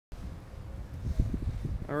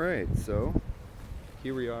Alright, so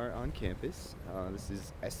here we are on campus. This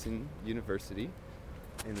is Essen University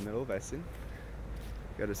in the middle of Essen.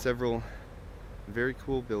 Got several very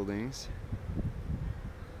cool buildings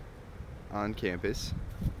on campus.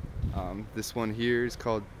 This one here is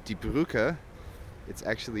called Die Brücke. It's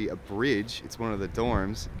actually a bridge. It's one of the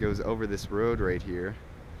dorms. It goes over this road right here.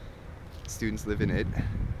 Students live in it.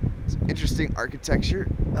 Some interesting architecture.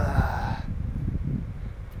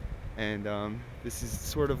 And this is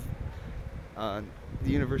sort of the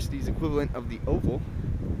university's equivalent of the Oval.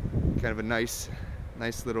 Kind of a nice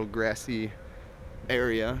little grassy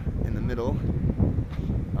area in the middle.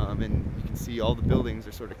 And you can see all the buildings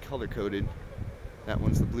are sort of color-coded. That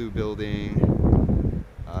one's the blue building.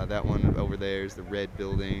 That one over there is the red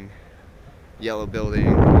building, yellow building,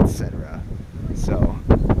 etc. So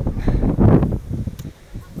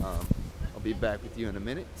I'll be back with you in a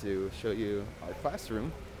minute to show you our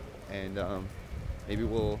classroom, and maybe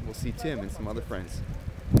we'll see Tim and some other friends.